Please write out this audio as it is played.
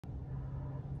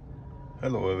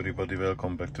Hello everybody,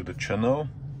 welcome back to the channel.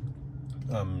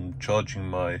 I'm charging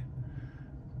my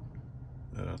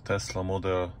Tesla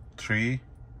Model 3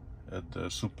 at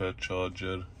the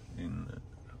supercharger in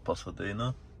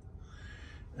Pasadena,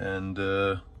 and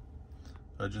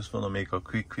I just want to make a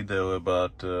quick video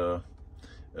about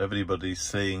everybody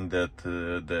saying that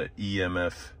the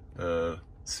EMF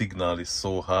signal is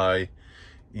so high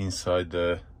inside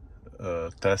the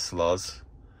Teslas,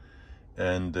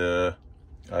 and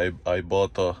I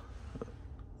bought a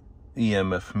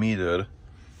EMF meter,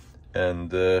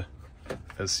 and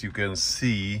as you can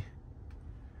see,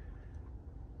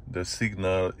 the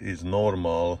signal is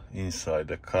normal inside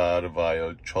the car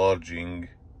while charging.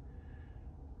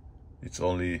 It's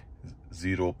only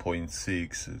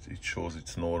 0.6. It shows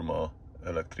its normal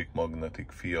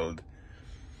electromagnetic field.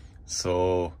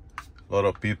 So a lot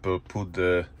of people put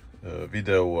the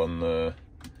video on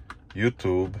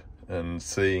YouTube and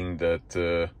saying that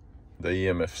the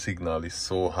EMF signal is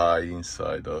so high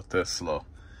inside a Tesla,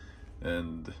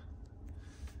 and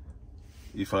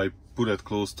if I put it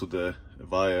close to the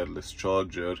wireless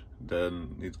charger,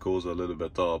 then it goes a little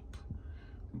bit up,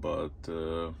 but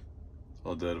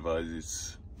otherwise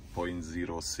it's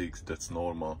 0.06. That's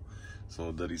normal.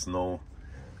 So there is no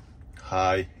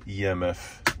high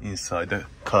EMF inside the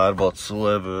car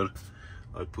whatsoever.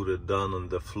 I put it down on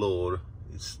the floor,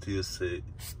 it still say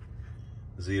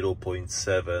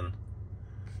 0.7,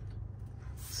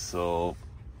 so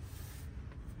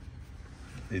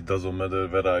it doesn't matter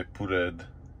where I put it,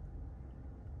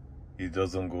 it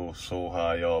doesn't go so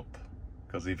high up,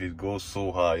 because if it goes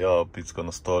so high up, it's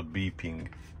gonna start beeping.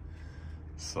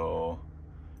 So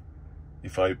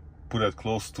if I put it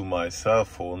close to my cell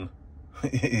phone,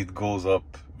 it goes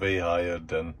up way higher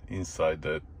than inside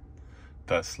the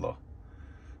Tesla.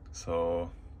 So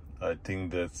I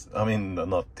think that's,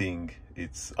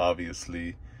 it's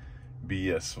obviously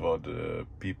BS what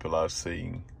people are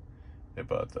saying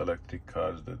about electric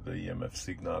cars, that the EMF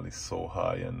signal is so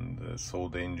high and so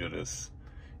dangerous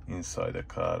inside a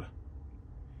car.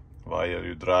 Why are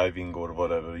you driving or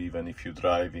whatever? Even if you're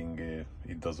driving,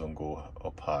 it doesn't go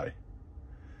up high.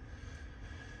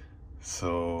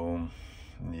 So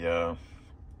yeah,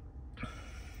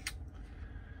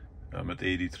 I'm at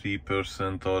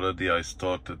 83% already. I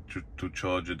started to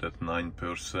charge it at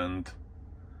 9%,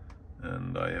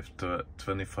 and I have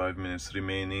 25 minutes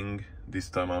remaining. This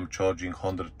time I'm charging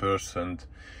 100%,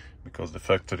 because the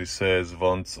factory says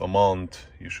once a month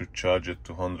you should charge it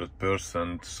to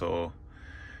 100%. So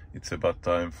it's about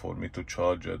time for me to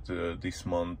charge it this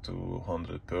month to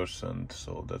 100%.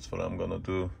 So that's what I'm gonna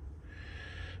do.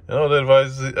 And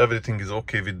otherwise everything is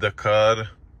okay with the car.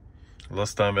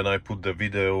 Last time when I put the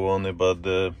video on about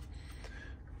the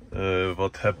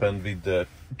what happened with the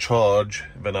charge,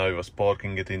 when I was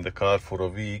parking it in the car for a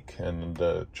week, and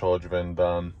the charge went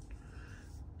down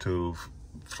to,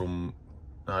 from,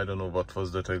 I don't know what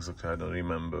was that exactly, I don't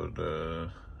remember,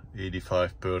 the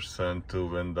 85% to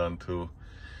went down to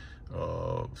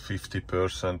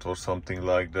 50% or something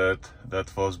like that.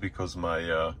 That was because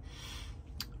my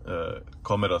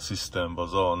camera system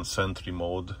was on Sentry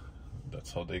mode,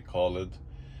 that's how they call it,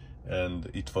 and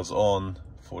it was on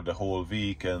for the whole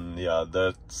week, and yeah,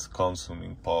 that's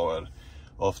consuming power.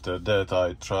 After that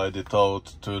I tried it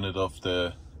out, turned it off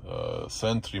the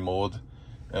Sentry mode,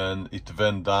 and it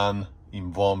went down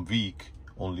in 1 week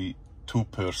only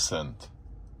 2%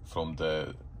 from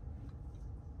the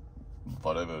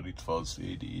whatever it was,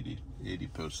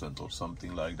 80% or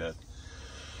something like that.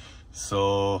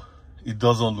 So it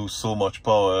doesn't lose so much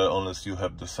power unless you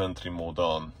have the Sentry mode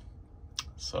on.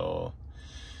 So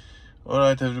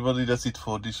alright everybody, that's it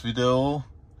for this video.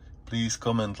 Please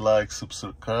comment, like,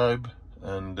 subscribe,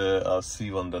 and I'll see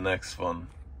you on the next one.